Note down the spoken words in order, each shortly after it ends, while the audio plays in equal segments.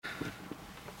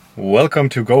Welcome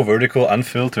to Go Vertical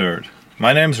Unfiltered.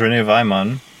 My name's René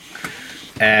Weimann,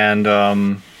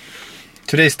 and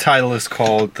today's title is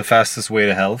called The Fastest Way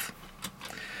to Health.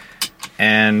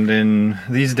 And in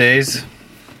these days,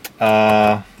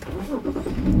 the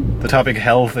topic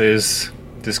health is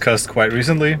discussed quite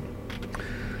recently.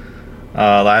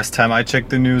 Last time I checked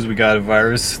the news, we got a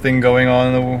virus thing going on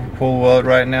in the whole world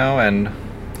right now, and a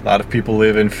lot of people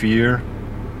live in fear.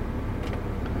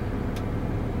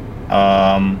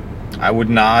 I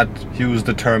would not use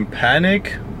the term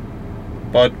panic,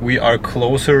 but we are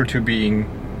closer to being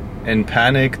in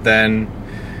panic than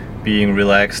being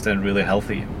relaxed and really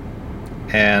healthy.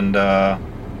 And I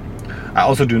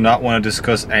also do not want to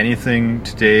discuss anything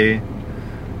today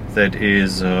that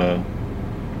is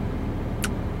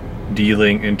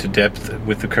dealing into depth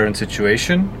with the current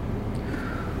situation.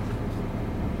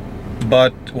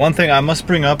 But one thing I must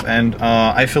bring up, and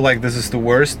I feel like this is the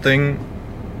worst thing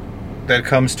that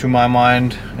comes to my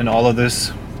mind in all of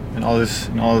this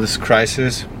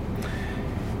crisis,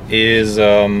 is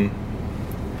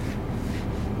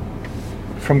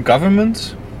from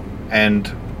governments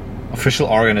and official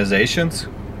organizations.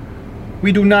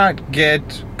 We do not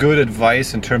get good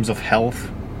advice in terms of health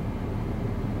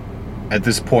at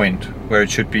this point, where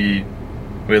it should be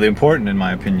really important, in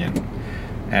my opinion.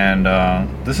 And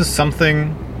this is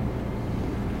something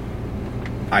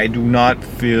I do not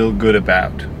feel good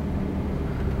about.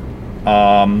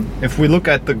 If we look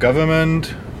at the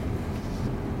government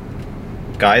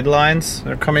guidelines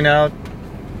that are coming out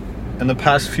in the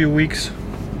past few weeks,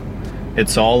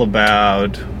 it's all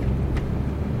about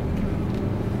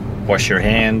wash your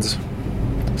hands,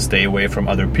 stay away from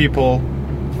other people,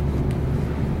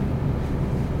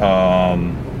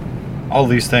 all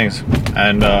these things.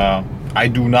 And I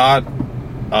do not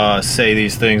say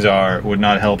these things would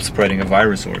not help spreading a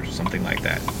virus or something like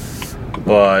that.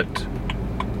 But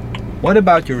what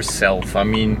about yourself? I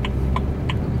mean,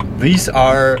 these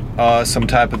are some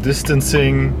type of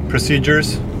distancing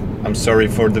procedures. I'm sorry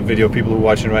for the video people who are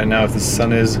watching right now if the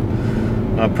sun is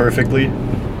not perfectly.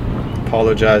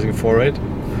 Apologizing for it.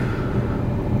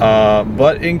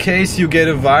 But in case you get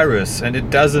a virus, and it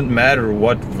doesn't matter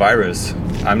what virus,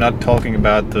 I'm not talking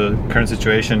about the current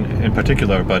situation in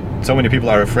particular, but so many people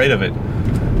are afraid of it.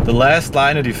 The last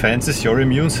line of defense is your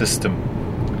immune system.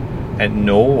 And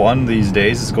no one these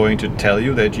days is going to tell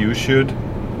you that you should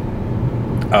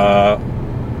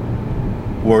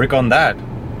work on that.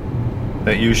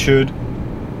 That you should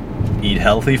eat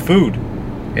healthy food.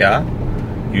 Yeah?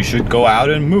 You should go out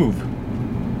and move.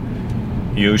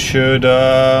 You should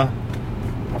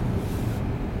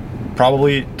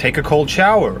probably take a cold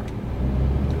shower.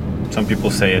 Some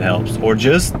people say it helps. Or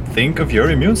just think of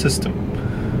your immune system.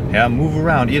 Yeah, move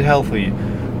around, eat healthy.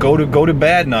 Go to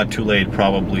bed not too late,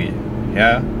 probably.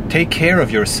 Yeah, take care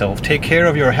of yourself, take care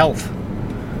of your health.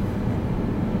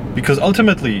 Because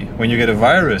ultimately, when you get a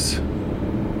virus,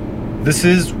 this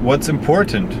is what's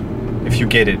important if you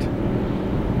get it.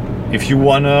 If you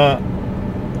wanna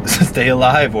stay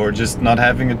alive, or just not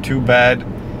having a too bad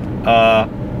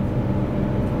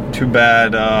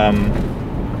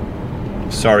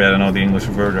sorry, I don't know the English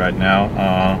word right now.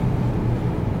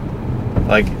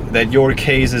 Like that your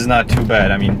case is not too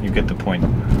bad. I mean, you get the point,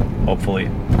 hopefully.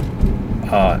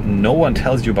 No one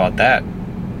tells you about that.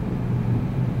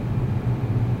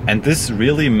 And this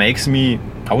really makes me,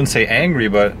 I wouldn't say angry,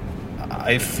 but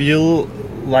I feel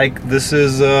like this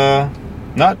is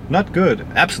not good.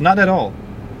 Not at all.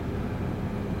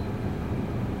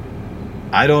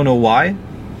 I don't know why,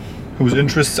 whose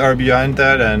interests are behind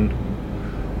that, and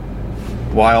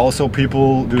why also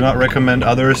people do not recommend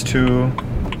others to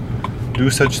do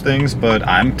such things, but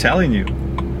I'm telling you,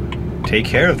 take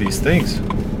care of these things.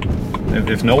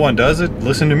 If no one does it,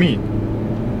 listen to me.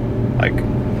 Like,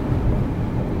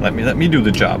 let me do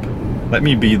the job. Let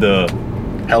me be the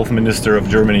health minister of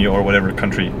Germany or whatever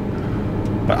country.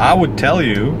 But I would tell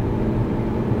you,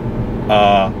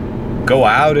 go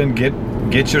out and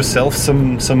get yourself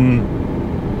some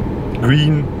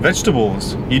green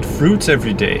vegetables. Eat fruits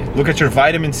every day. Look at your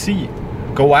vitamin C.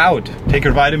 Go out. Take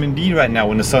your vitamin D right now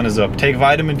when the sun is up. Take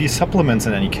vitamin D supplements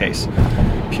in any case,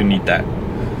 if you need that.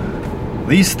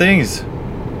 These things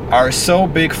are so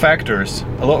big factors.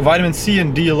 Vitamin C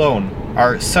and D alone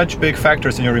are such big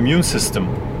factors in your immune system.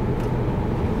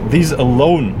 These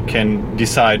alone can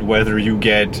decide whether you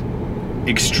get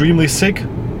extremely sick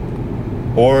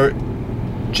or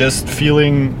just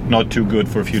feeling not too good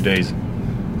for a few days.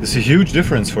 It's a huge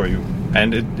difference for you,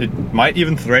 and it might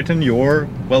even threaten your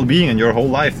well-being and your whole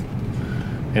life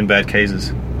in bad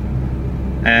cases.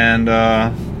 And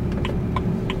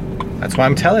that's why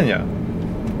I'm telling you,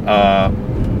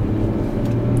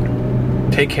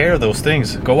 take care of those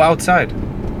things. Go outside,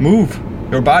 move.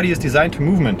 Your body is designed to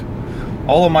movement.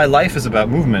 All of my life is about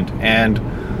movement, and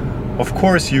of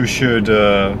course you should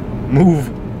move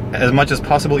as much as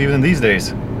possible, even in these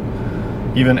days.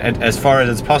 Even as far as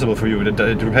it's possible for you. It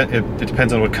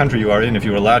depends on what country you are in, if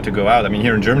you're allowed to go out. I mean,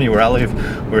 here in Germany, where I live,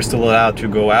 we're still allowed to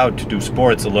go out to do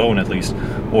sports alone, at least,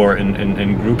 or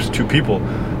in groups, 2 people.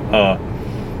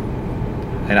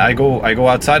 And I go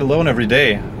outside alone every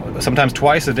day, sometimes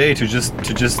twice a day, to just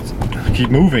keep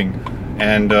moving.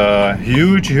 And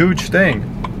huge thing.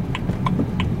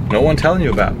 No one telling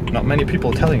you about. Not many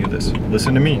people telling you this.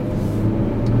 Listen to me.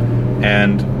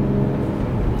 And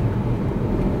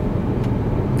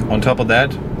on top of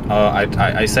that,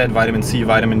 I said vitamin C,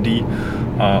 vitamin D,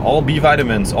 all B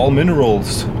vitamins, all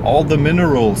minerals, all the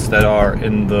minerals that are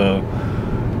in the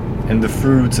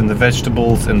fruits, in the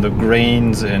vegetables, in the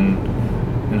grains, in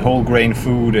whole grain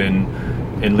food,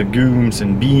 in legumes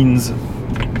and beans.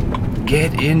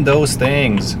 Get in those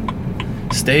things.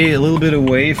 Stay a little bit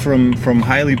away from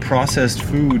highly processed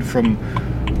food, from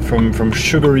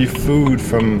sugary food,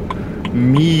 from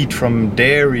meat, from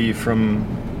dairy, from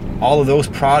all of those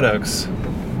products.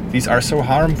 These are so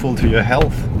harmful to your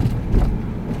health.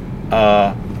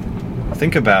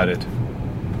 Think about it.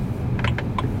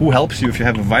 Who helps you if you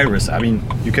have a virus? I mean,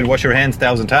 you can wash your hands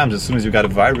 1,000 times as soon as you got a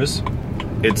virus.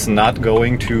 It's not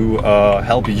going to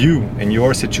help you in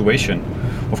your situation.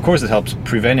 Of course it helps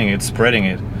preventing it, spreading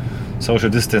it, social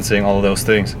distancing, all of those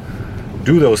things.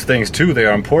 Do those things too, they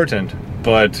are important,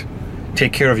 but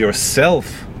take care of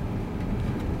yourself.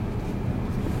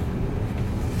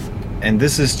 And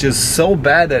this is just so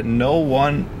bad that no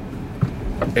one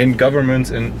in governments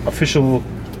and official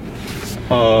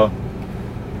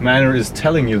manner is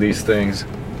telling you these things.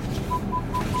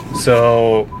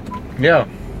 So yeah,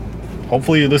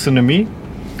 hopefully you listen to me.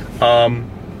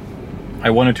 I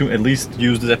wanted to at least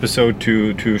use this episode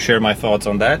to share my thoughts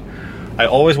on that. I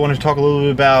always wanted to talk a little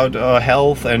bit about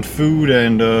health and food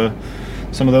and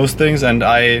some of those things, and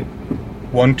I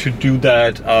want to do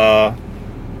that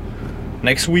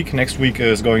next week. Next week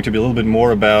is going to be a little bit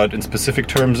more about, in specific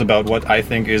terms, about what I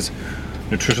think is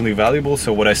nutritionally valuable.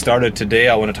 So what I started today,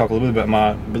 I want to talk a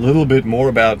little bit more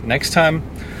about next time.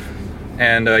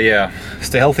 And yeah,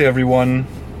 stay healthy, everyone.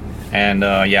 And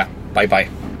yeah, bye bye.